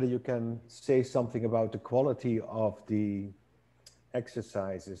wondering whether you can say something about the quality of the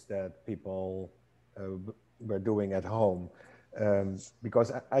exercises that people were doing at home,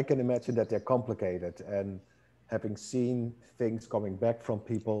 because I can imagine that they're complicated, and having seen things coming back from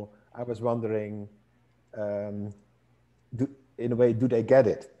people, I was wondering, in a way, do they get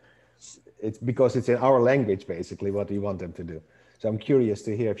it? It's because it's in our language, basically, what you want them to do. So I'm curious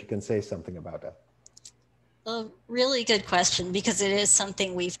to hear if you can say something about that. A really good question, because it is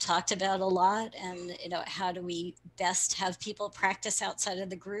something we've talked about a lot, and how do we best have people practice outside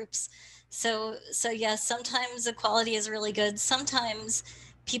of the groups? So yes, sometimes the quality is really good. Sometimes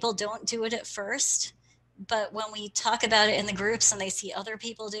people don't do it at first, but when we talk about it in the groups and they see other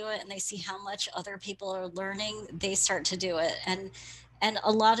people do it and they see how much other people are learning, they start to do it. And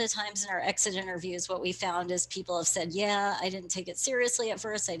a lot of times in our exit interviews, what we found is people have said, yeah, I didn't take it seriously at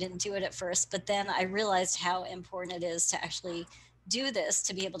first. I didn't do it at first, but then I realized how important it is to actually do this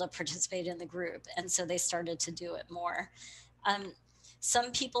to be able to participate in the group. And so they started to do it more.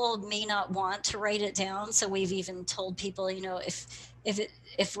 Some people may not want to write it down. So we've even told people,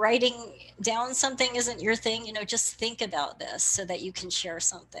 if writing down something isn't your thing, just think about this so that you can share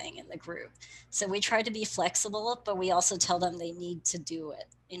something in the group. So we try to be flexible, but we also tell them they need to do it.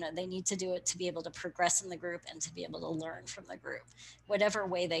 They need to do it to be able to progress in the group and to be able to learn from the group, whatever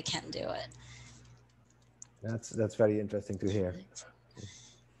way they can do it. That's very interesting to hear.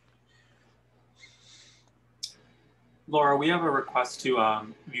 Laura, we have a request to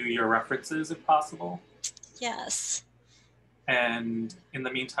view your references if possible. Yes. And in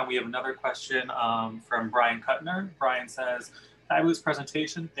the meantime, we have another question from Brian Kuttner. Brian says, fabulous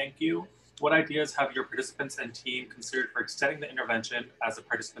presentation, thank you. What ideas have your participants and team considered for extending the intervention as the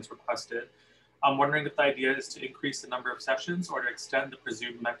participants requested? I'm wondering if the idea is to increase the number of sessions or to extend the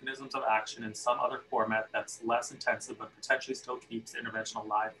presumed mechanisms of action in some other format that's less intensive but potentially still keeps the intervention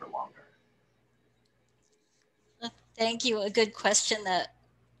alive for longer. Thank you. A good question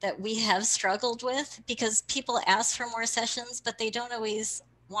that we have struggled with, because people ask for more sessions, but they don't always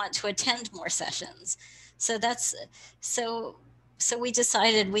want to attend more sessions. So so we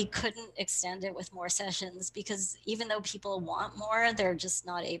decided we couldn't extend it with more sessions, because even though people want more, they're just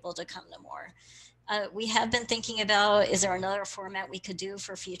not able to come to more. We have been thinking about, is there another format we could do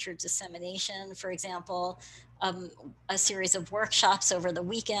for future dissemination? For example, a series of workshops over the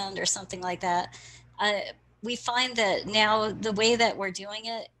weekend or something like that. We find that now the way that we're doing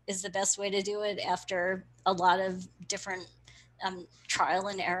it is the best way to do it after a lot of different trial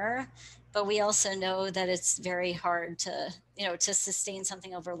and error. But we also know that it's very hard to, to sustain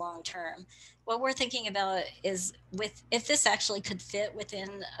something over long term. What we're thinking about is if this actually could fit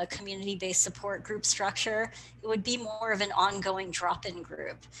within a community-based support group structure, it would be more of an ongoing drop-in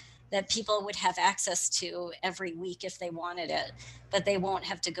group that people would have access to every week if they wanted it, but they won't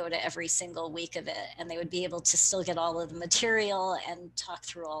have to go to every single week of it. And they would be able to still get all of the material and talk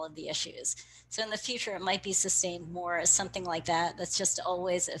through all of the issues. So in the future, it might be sustained more as something like that, that's just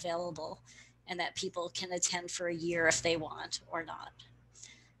always available and that people can attend for a year if they want or not.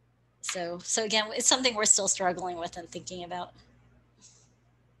 So again, it's something we're still struggling with and thinking about.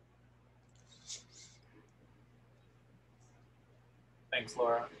 Thanks,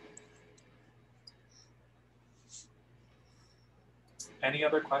 Laura. Any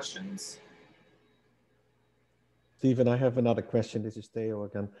other questions? Stephen, I have another question. This is Theo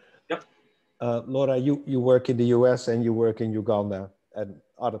again. Yep. Laura, you work in the US and you work in Uganda and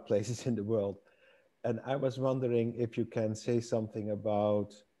other places in the world. And I was wondering if you can say something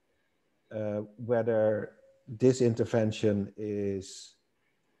about whether this intervention is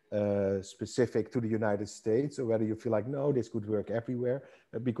specific to the United States, or whether you feel like, no, this could work everywhere,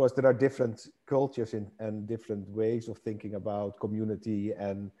 because there are different cultures and different ways of thinking about community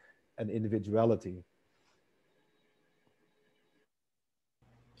and individuality.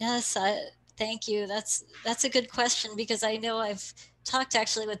 Yes, thank you. That's a good question, because I know I've talked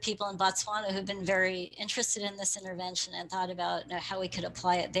actually with people in Botswana who've been very interested in this intervention and thought about how we could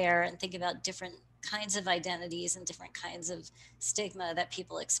apply it there and think about different kinds of identities and different kinds of stigma that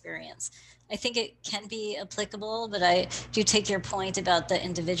people experience. I think it can be applicable, but I do take your point about the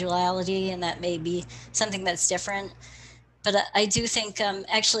individuality, and that may be something that's different. But I do think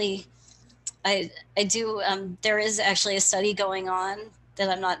actually, I do, there is actually a study going on that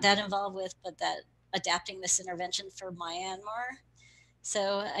I'm not that involved with, but that adapting this intervention for Myanmar.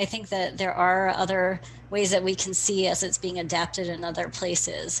 So I think that there are other ways that we can see as it's being adapted in other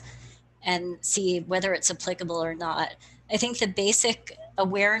places and see whether it's applicable or not. I think the basic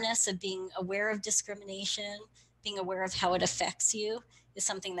awareness of being aware of discrimination, being aware of how it affects you, is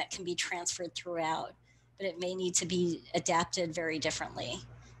something that can be transferred throughout, but it may need to be adapted very differently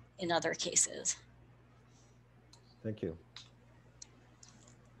in other cases. Thank you.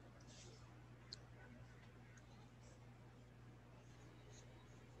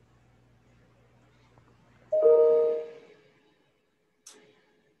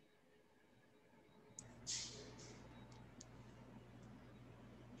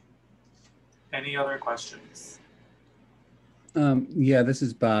 Any other questions? Yeah, this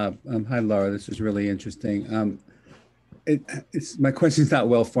is Bob. Hi, Laura. This was really interesting. My question's not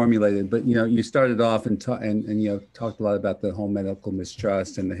well formulated, but you started off and talked a lot about the whole medical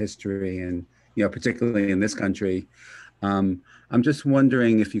mistrust and the history, and particularly in this country. I'm just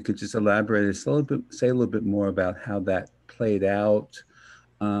wondering if you could just elaborate say a little bit more about how that played out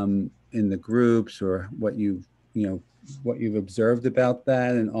in the groups, or what you've observed about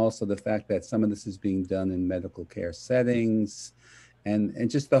that, and also the fact that some of this is being done in medical care settings, and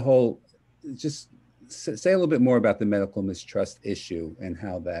just the whole, just say a little bit more about the medical mistrust issue and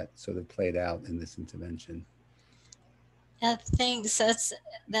how that sort of played out in this intervention. Yeah, thanks.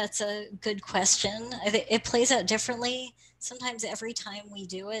 That's a good question. I think it plays out differently sometimes every time we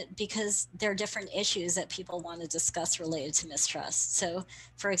do it, because there are different issues that people want to discuss related to mistrust. So,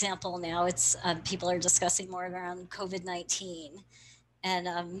 for example, now it's people are discussing more around COVID-19,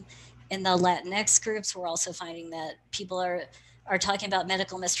 and in the Latinx groups, we're also finding that people are talking about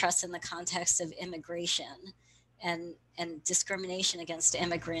medical mistrust in the context of immigration and discrimination against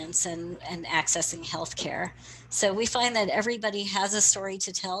immigrants and accessing healthcare. So we find that everybody has a story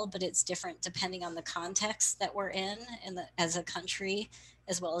to tell, but it's different depending on the context that we're in as a country,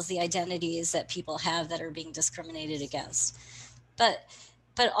 as well as the identities that people have that are being discriminated against. But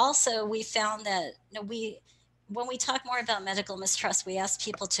but also we found that when we talk more about medical mistrust, we ask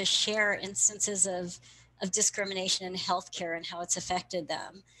people to share instances of discrimination in healthcare and how it's affected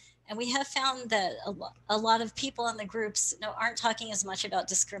them. And we have found that a lot of people in the groups aren't talking as much about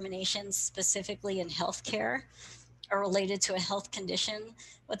discrimination specifically in healthcare or related to a health condition.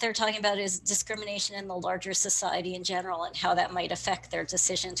 What they're talking about is discrimination in the larger society in general and how that might affect their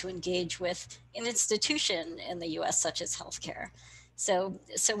decision to engage with an institution in the US, such as healthcare. So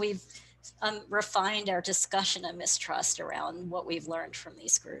we've refined our discussion of mistrust around what we've learned from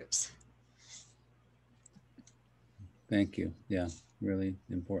these groups. Thank you. Yeah, really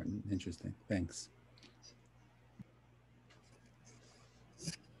important, interesting. Thanks.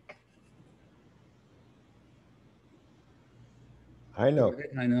 I know.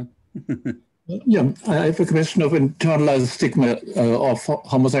 I know. Yeah, I have a question of internalized stigma of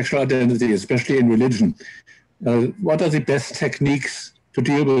homosexual identity, especially in religion. What are the best techniques to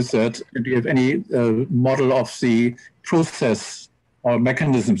deal with that? Do you have any model of the process or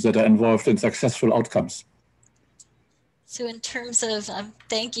mechanisms that are involved in successful outcomes? So in terms of,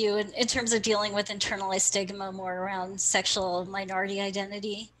 thank you, in terms of dealing with internalized stigma more around sexual minority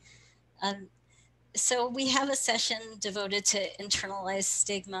identity, so we have a session devoted to internalized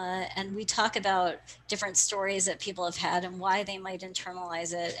stigma, and we talk about different stories that people have had and why they might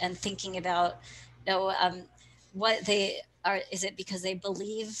internalize it, and thinking about, what they are. Is it because they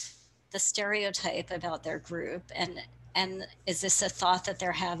believe the stereotype about their group, and is this a thought that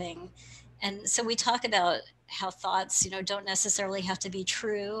they're having? And so we talk about how thoughts, don't necessarily have to be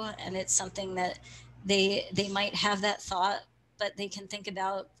true, and it's something that they might have that thought, but they can think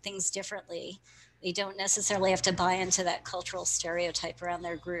about things differently. They don't necessarily have to buy into that cultural stereotype around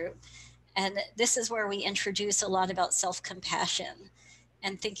their group. And this is where we introduce a lot about self-compassion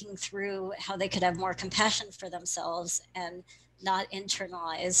and thinking through how they could have more compassion for themselves and not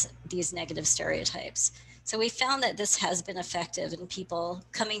internalize these negative stereotypes. So we found that this has been effective in people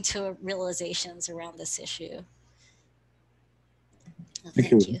coming to realizations around this issue. Well,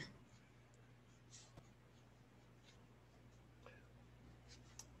 thank you.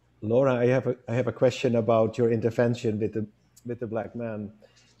 Laura, I have a question about your intervention with the black man.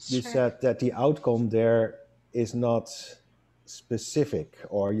 You Sure. said that the outcome there is not specific,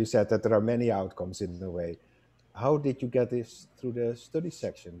 or you said that there are many outcomes in a way. How did you get this through the study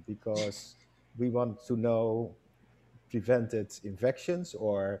section? Because we want to know prevented infections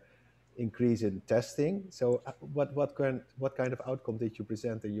or increase in testing. So what kind of outcome did you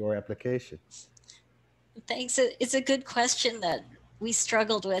present in your application? Thanks. It's a good question that we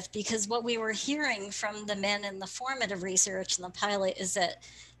struggled with, because what we were hearing from the men in the formative research and the pilot is that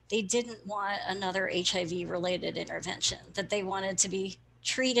they didn't want another HIV related intervention, that they wanted to be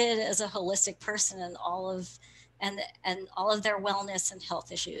treated as a holistic person in all of their wellness and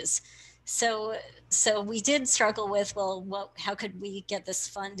health issues. So we did struggle with, well, how could we get this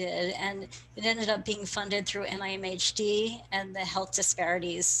funded? And it ended up being funded through NIMH and the Health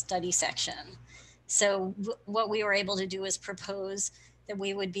Disparities Study Section. So what we were able to do is propose that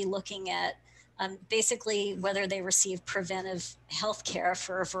we would be looking at basically whether they receive preventive health care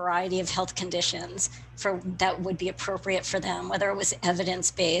for a variety of health conditions that would be appropriate for them, whether it was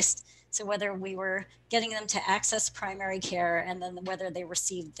evidence-based. So whether we were getting them to access primary care, and then whether they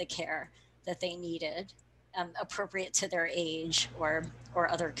received the care that they needed, appropriate to their age or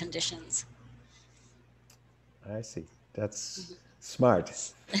other conditions. I see. That's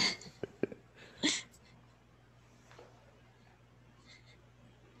smart.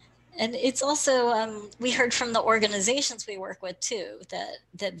 And it's also, we heard from the organizations we work with too,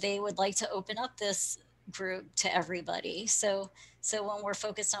 that they would like to open up this group to everybody. So when we're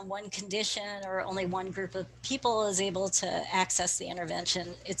focused on one condition or only one group of people is able to access the intervention,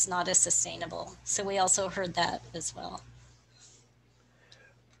 it's not as sustainable. So we also heard that as well.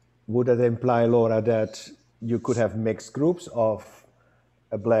 Would that imply, Laura, that you could have mixed groups of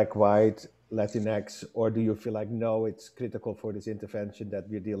a black, white, Latinx, or do you feel like, no, it's critical for this intervention that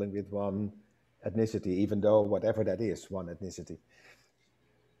we're dealing with one ethnicity, even though whatever that is, one ethnicity?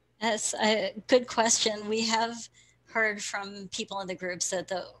 That's a good question. We have heard from people in the groups that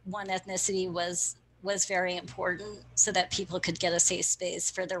the one ethnicity was very important, so that people could get a safe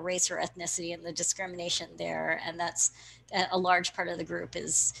space for their race or ethnicity and the discrimination there. And that's a large part of the group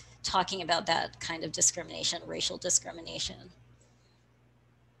is talking about that kind of discrimination, racial discrimination.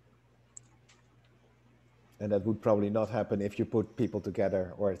 And that would probably not happen if you put people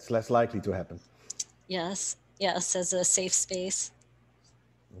together, or it's less likely to happen. Yes, as a safe space.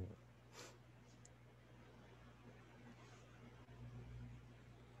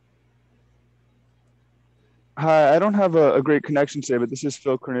 Hi, I don't have a great connection today, but this is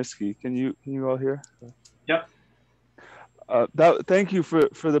Phil Korniski. Can you all hear? Yep. Thank you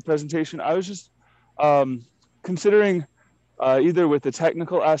for the presentation. I was just considering either with the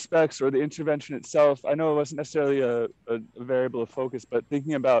technical aspects or the intervention itself. I know it wasn't necessarily a variable of focus, but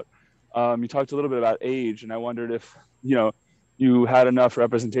thinking about, you talked a little bit about age, and I wondered if, you had enough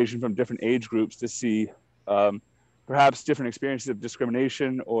representation from different age groups to see perhaps different experiences of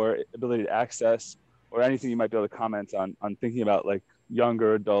discrimination or ability to access, or anything you might be able to comment on thinking about like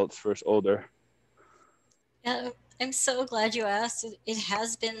younger adults versus older. Yeah, I'm so glad you asked. It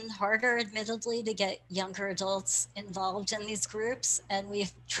has been harder, admittedly, to get younger adults involved in these groups. And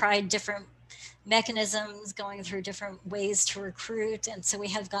we've tried different mechanisms, going through different ways to recruit. And so we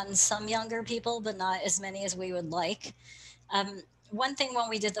have gotten some younger people, but not as many as we would like. One thing when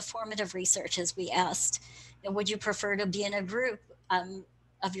we did the formative research is we asked, would you prefer to be in a group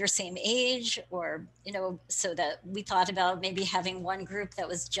of your same age, or, so that we thought about maybe having one group that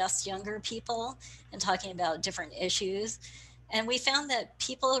was just younger people and talking about different issues. And we found that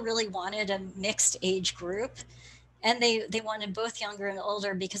people really wanted a mixed age group, and they wanted both younger and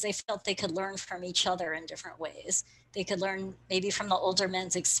older because they felt they could learn from each other in different ways. They could learn maybe from the older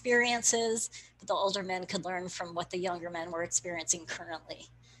men's experiences, but the older men could learn from what the younger men were experiencing currently.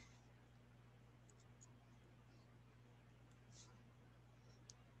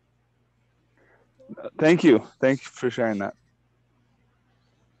 Thank you. Thank you for sharing that.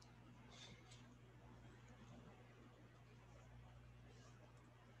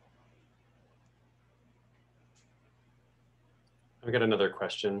 I've got another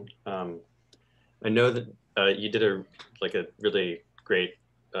question. I know that you did a really great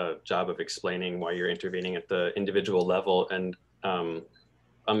job of explaining why you're intervening at the individual level, and I'm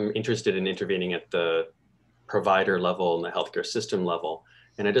interested in intervening at the provider level and the healthcare system level.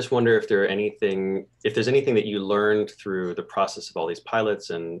 And I just wonder if there's anything that you learned through the process of all these pilots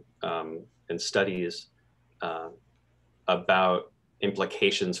and studies about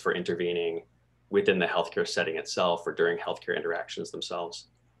implications for intervening within the healthcare setting itself or during healthcare interactions themselves.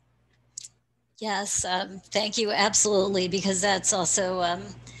 Yes, thank you. Absolutely, because that's also,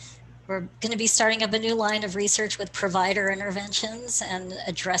 we're going to be starting up a new line of research with provider interventions and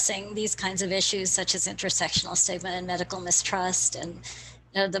addressing these kinds of issues such as intersectional stigma and medical mistrust. And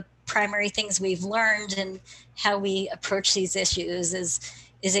the primary things we've learned and how we approach these issues is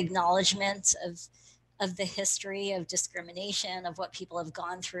acknowledgement of the history of discrimination, of what people have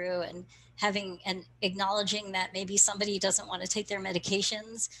gone through, and acknowledging that maybe somebody doesn't want to take their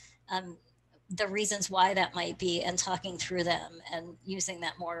medications, the reasons why that might be, and talking through them and using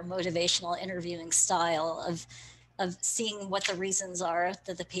that more motivational interviewing style of seeing what the reasons are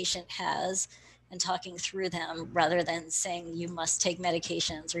that the patient has and talking through them rather than saying you must take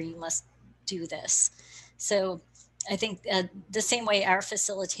medications or you must do this. So I think the same way our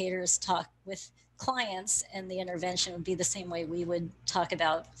facilitators talk with clients and the intervention would be the same way we would talk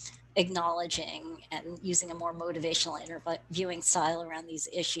about acknowledging and using a more motivational interviewing style around these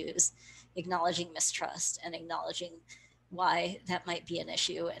issues, acknowledging mistrust and acknowledging why that might be an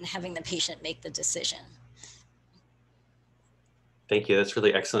issue and having the patient make the decision. Thank you. That's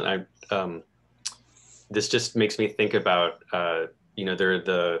really excellent. This just makes me think about, there are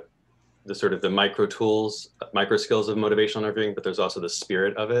the sort of the micro tools, micro skills of motivational interviewing, but there's also the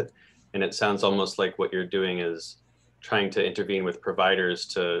spirit of it. And it sounds almost like what you're doing is trying to intervene with providers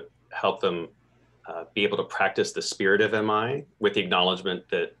to help them be able to practice the spirit of MI with the acknowledgement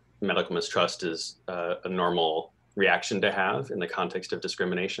that medical mistrust is a normal reaction to have in the context of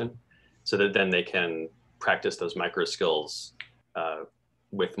discrimination, so that then they can practice those micro skills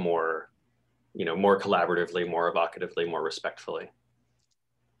with more, more collaboratively, more evocatively, more respectfully.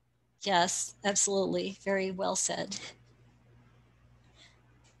 Yes, absolutely. Very well said.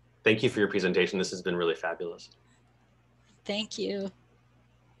 Thank you for your presentation. This has been really fabulous. Thank you.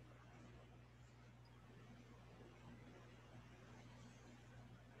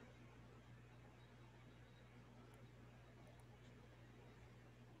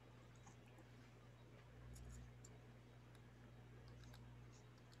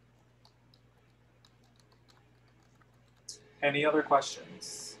 Any other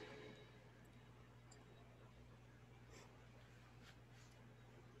questions?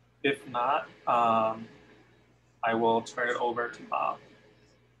 If not, I will turn it over to Bob.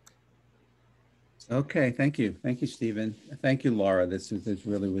 Okay, thank you. Thank you, Stephen. Thank you, Laura. This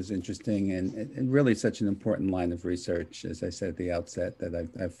really was interesting and really such an important line of research, as I said at the outset, that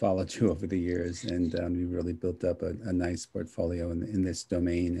I've followed you over the years, and you really built up a nice portfolio in this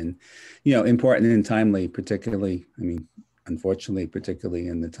domain, and, important and timely, particularly, unfortunately, particularly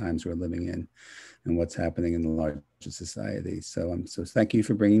in the times we're living in and what's happening in the larger society. So, so thank you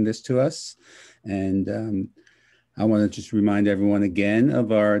for bringing this to us. And I want to just remind everyone again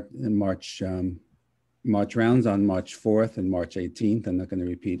of our March rounds on March 4th and March 18th. I'm not going to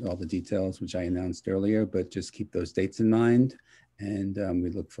repeat all the details, which I announced earlier, but just keep those dates in mind. And we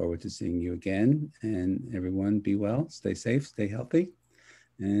look forward to seeing you again. And everyone be well, stay safe, stay healthy,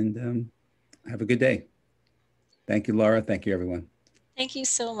 and have a good day. Thank you, Laura. Thank you, everyone. Thank you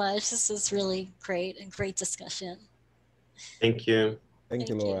so much. This is really great and great discussion. Thank you. Thank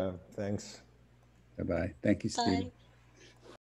you, Laura. Thanks. Bye-bye. Thank you, Steve. Bye.